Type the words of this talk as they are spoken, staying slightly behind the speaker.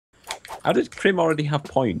How did Krim already have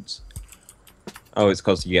points? Oh, it's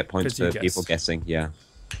because you get points for people guessed. guessing. Yeah.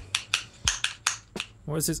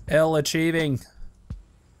 What is this L achieving?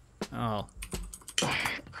 Oh.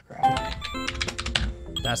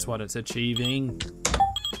 That's what it's achieving.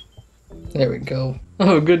 There we go.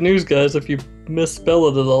 Oh, good news, guys. If you misspell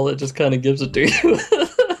it at all, it just kind of gives it to you.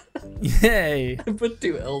 Yay! I put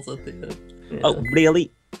 2 L's at the end. Yeah. Oh,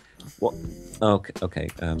 really? What? Okay. Okay.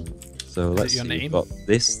 So let's your see. name? We've got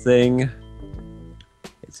this thing.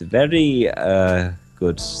 It's a very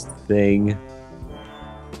good thing.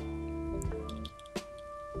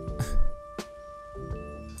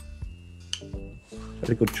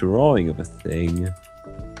 Very good drawing of a thing.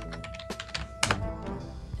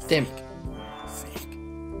 Damn. Fake.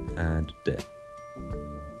 And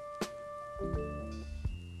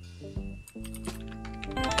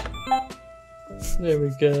There we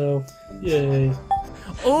go. Yay.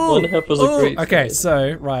 Oh, One half was a great okay, fight.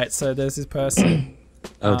 so so there's this person.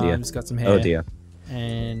 oh dear. He's got some hair. Oh dear.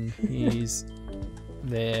 And he's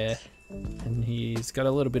there, and he's got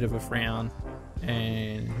a little bit of a frown,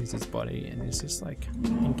 and here's his body, and he's just like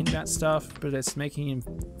thinking about stuff, but it's making him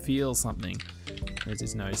feel something. There's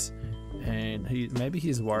his nose, and maybe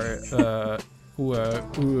he's worried. Did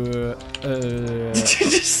you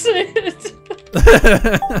just say it?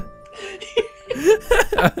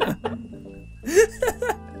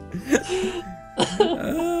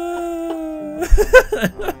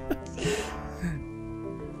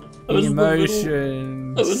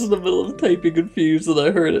 Emotions. I was in the middle of typing confused and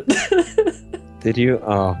I heard it. Did you?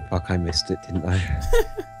 Oh fuck! I missed it, didn't I?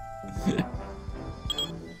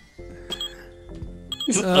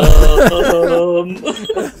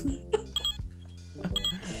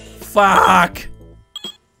 Fuck.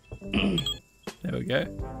 There we go.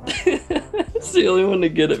 It's the only one to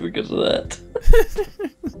get it because of that.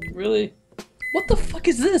 Really? What the fuck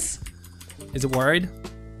is this? Is it worried?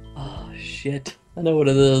 Oh shit. I know what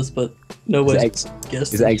it is, but no one guessed.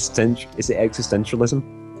 Is it existentialism?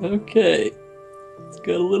 Okay. It's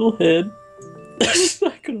got a little head. It's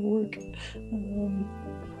not gonna work.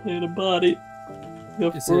 And a body.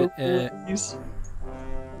 Is it, legs.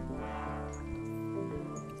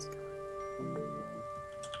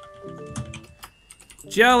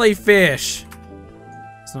 Jellyfish.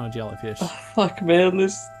 It's not a jellyfish. Oh, fuck, man.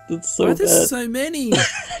 It's so Why bad. there's so many? I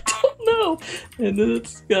don't know. And then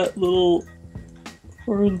it's got little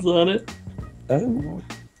horns on it. Oh.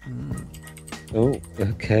 Oh.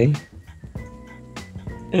 Okay.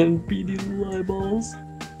 And beady little eyeballs.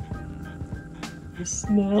 The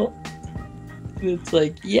snout. And it's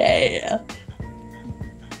like, yeah.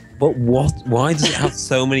 But what? Why does it have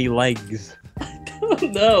so many legs? I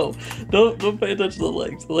don't know. Don't pay attention to the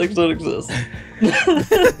legs. The legs don't exist.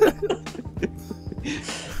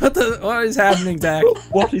 What is happening, Dak?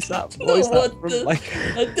 What is that? What is that from, like?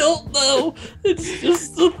 I don't know. It's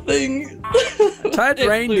just a thing. Tied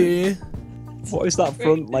reindeer. What is that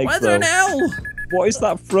front leg? Why is there an L? What is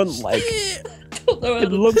that front leg? I don't know how It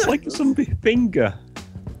to looks like some finger.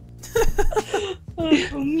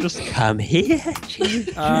 Just come here.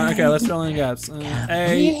 Okay, let's fill in the gaps.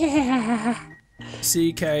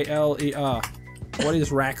 A-C-K-L-E-R. What is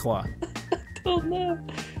Rackler? don't know.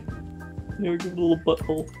 Here we give it a little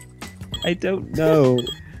butthole. I don't know.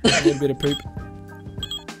 A little bit of poop.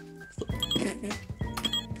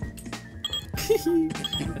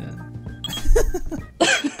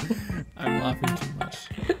 I'm laughing too much.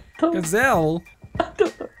 Gazelle?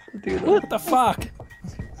 What the fuck?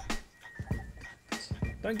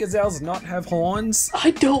 Don't gazelles not have horns?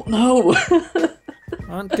 I don't know.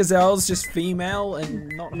 Aren't gazelles just female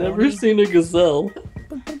and not Never horny? seen a gazelle.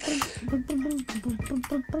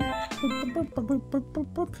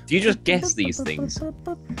 Do you just guess these things?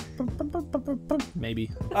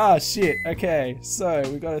 Maybe. Ah, shit. Okay, so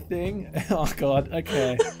we got a thing. Oh god.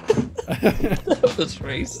 Okay. That was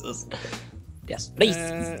racist. Yes, please.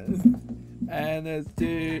 And there's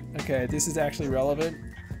dude. Okay, this is actually relevant.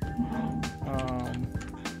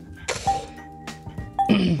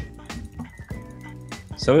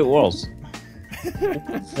 So it was.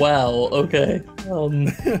 Wow, okay.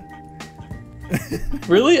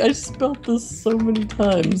 Really? I spelled this so many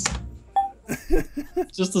times.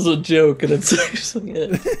 Just as a joke, and it's actually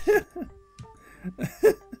it.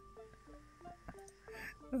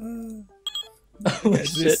 Oh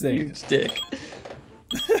shit, huge dick.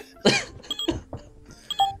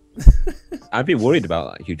 I'd be worried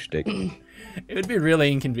about that huge dick. It would be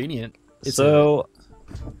really inconvenient. So,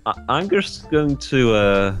 I'm just going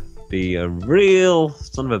to be a real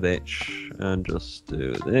son of a bitch and just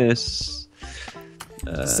do this.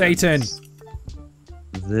 Satan.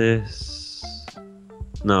 This.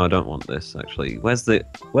 No, I don't want this. Actually, where's the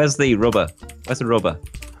rubber? Where's the rubber?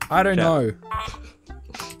 I don't know.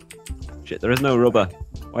 Shit, there is no rubber.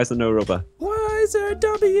 Why is there no rubber? Why is there a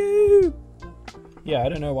W? Yeah, I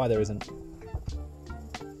don't know why there isn't.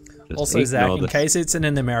 Just Also, Zach, ignore in this. case it's an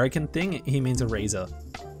American thing, he means a razor.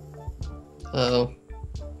 Oh,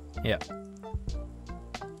 Yeah.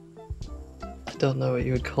 I don't know what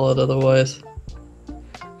you would call it otherwise.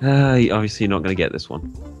 Obviously, you're not going to get this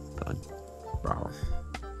one. Fine.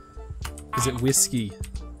 Is it whiskey?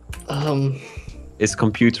 It's a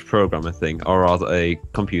computer program, I think, or rather a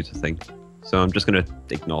computer thing. So I'm just going to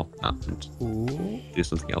ignore that and Ooh. do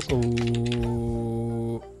something else.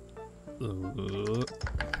 Ooh.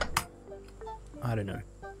 I don't know.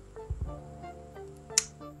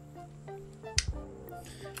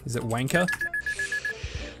 Is it wanker?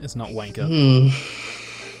 It's not wanker.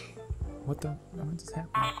 What just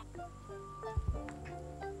happened?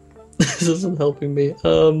 This isn't helping me.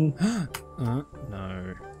 No.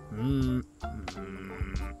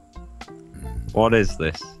 What is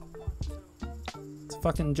this? It's a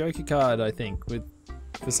fucking Joker card, I think, with,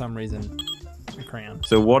 for some reason, a crown.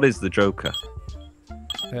 So what is the Joker?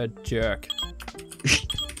 A jerk.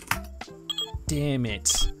 Damn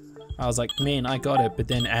it. I was like, man, I got it, but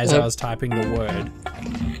then as I was typing the word...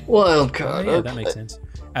 Wild Oh card. yeah, that makes sense.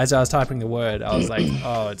 As I was typing the word, I was like,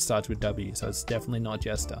 oh, it starts with W, so it's definitely not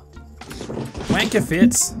Jester. Wanker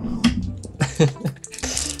fits.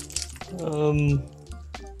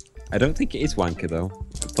 I don't think it is wanker though,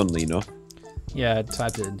 funnily enough. Yeah, I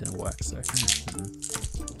typed it, it didn't work, so...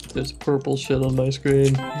 There's purple shit on my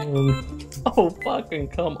screen. Oh, fucking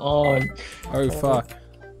come on. Oh, fuck.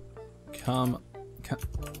 Come...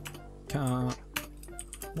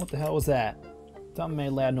 What the hell was that? Something made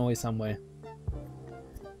a loud noise somewhere.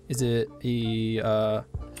 Is it the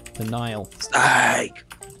Nile? Snake!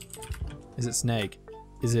 Is it snake?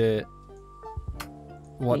 Is it...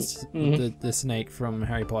 What's the snake from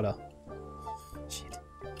Harry Potter? Shit.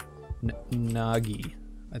 Nagi.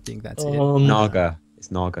 I think that's it. Naga.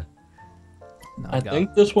 It's Naga. I Naga.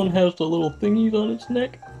 think this one has the little thingies on its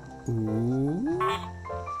neck. Ooh.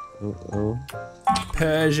 Uh-oh.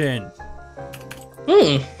 Persian.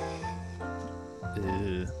 Hmm.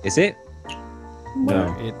 Is it?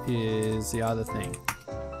 No. It is the other thing.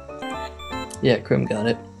 Yeah, Krim got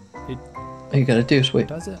it. It- Oh, you got a deuce, wait.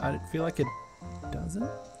 Does it? I feel like it doesn't.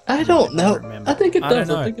 I don't know. remember. I think it I don't does.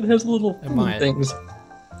 know. I think it has little It might. things.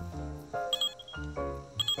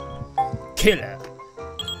 Killer.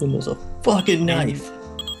 And there's a fucking knife.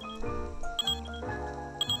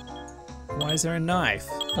 Why is there a knife?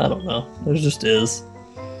 I don't know. There just is.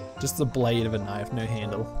 Just the blade of a knife, no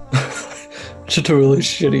handle. Just a really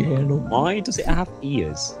shitty handle. Why does it have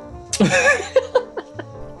ears?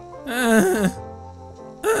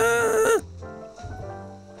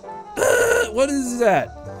 What is that?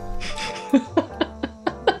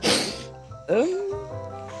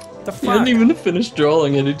 The He fuck? didn't even finish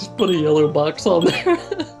drawing it. He just put a yellow box on there.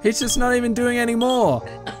 He's just not even doing any more.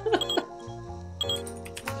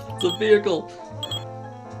 It's a vehicle.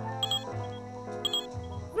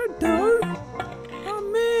 I don't know. Oh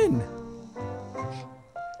man.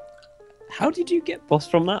 How did you get boss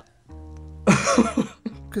from that?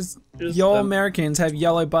 Because Just, y'all Americans have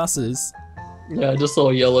yellow buses. Yeah, I just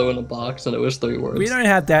saw yellow in a box and it was 3 words. We don't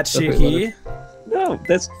have that shit Okay, here. No,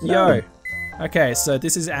 that's Yo. Okay, so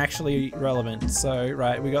this is actually relevant. So,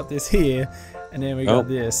 right, we got this here, and then we got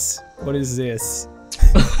this. What is this?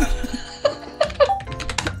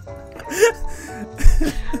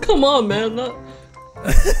 Come on, man. Not...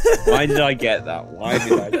 Why did I get that? Why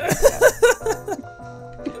did I get that?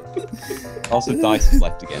 Also, dice is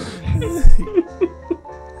left again.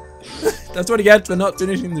 That's what he gets for not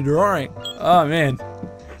finishing the drawing. Oh man,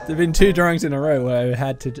 there've been 2 drawings in a row where I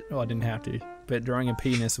had to. Oh, I didn't have to, but drawing a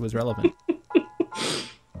penis was relevant.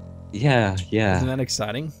 Yeah, Isn't yeah. that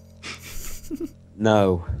exciting?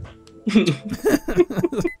 No.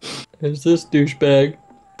 There's this douchebag.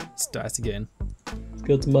 It's dice again. He's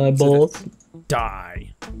got some eyeballs.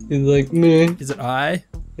 Die. He's like, meh. Is it eye?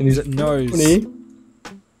 And he's Is it nose? funny.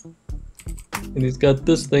 And he's got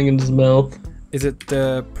this thing in his mouth. Is it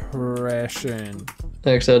depression?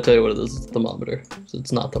 Actually, I'll tell you what it is. It's a thermometer. So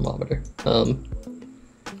it's not thermometer.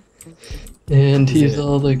 And he's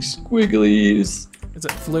all like squigglies. Is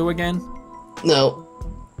it flu again? No.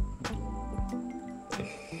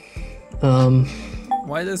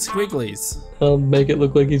 Why are there squigglies? I'll make it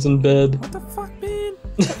look like he's in bed. What the fuck, man?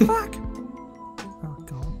 What the fuck? Oh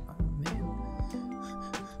god,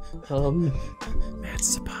 oh man. Matt's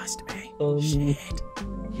surprised me. Shit.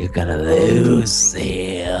 You're gonna lose,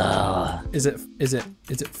 Seal. Is it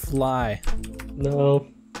fly? No.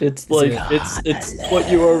 It's like it- it's what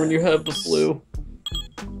you are when you have the flu.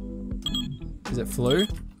 Is it flu?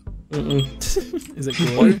 Mm-mm. Is it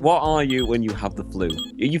glue? What are you when you have the flu?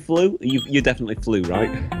 Are you flu? You're definitely flu, right?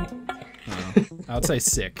 Oh, I would say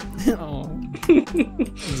sick. Oh.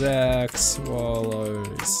 Zach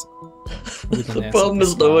swallows. With an The S problem at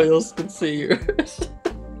is the no one start. else can see yours.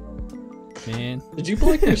 Man, Did you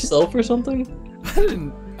blink yourself or something?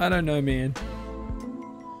 I don't know, man.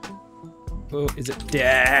 Oh, is it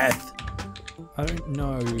death? I don't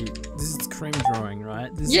know. This is cream drawing,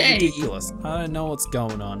 right? This is Yay! ridiculous. I don't know what's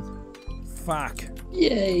going on. Fuck.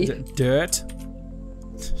 Yay! Is it dirt?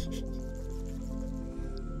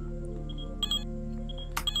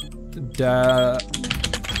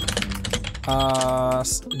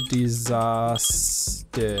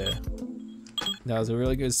 Disaster. That was a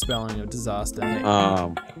really good spelling of disaster.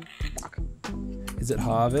 Is it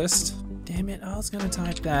harvest? Damn it, I was gonna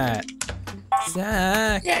type that.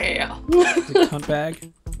 Zach! Yeah! Is it cunt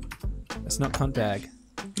bag? That's not cunt bag.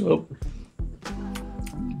 Nope.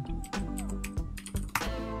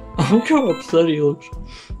 Look how upset he looks.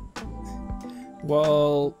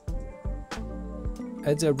 Well,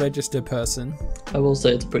 as a registered person, I will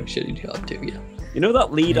say it's a pretty shitty job too, yeah. You know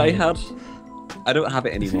that lead I had? I don't have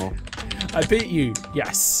it anymore. I beat you.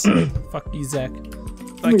 Yes. Fuck you, Zach.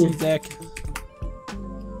 Fuck you, Zach.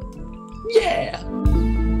 Yeah!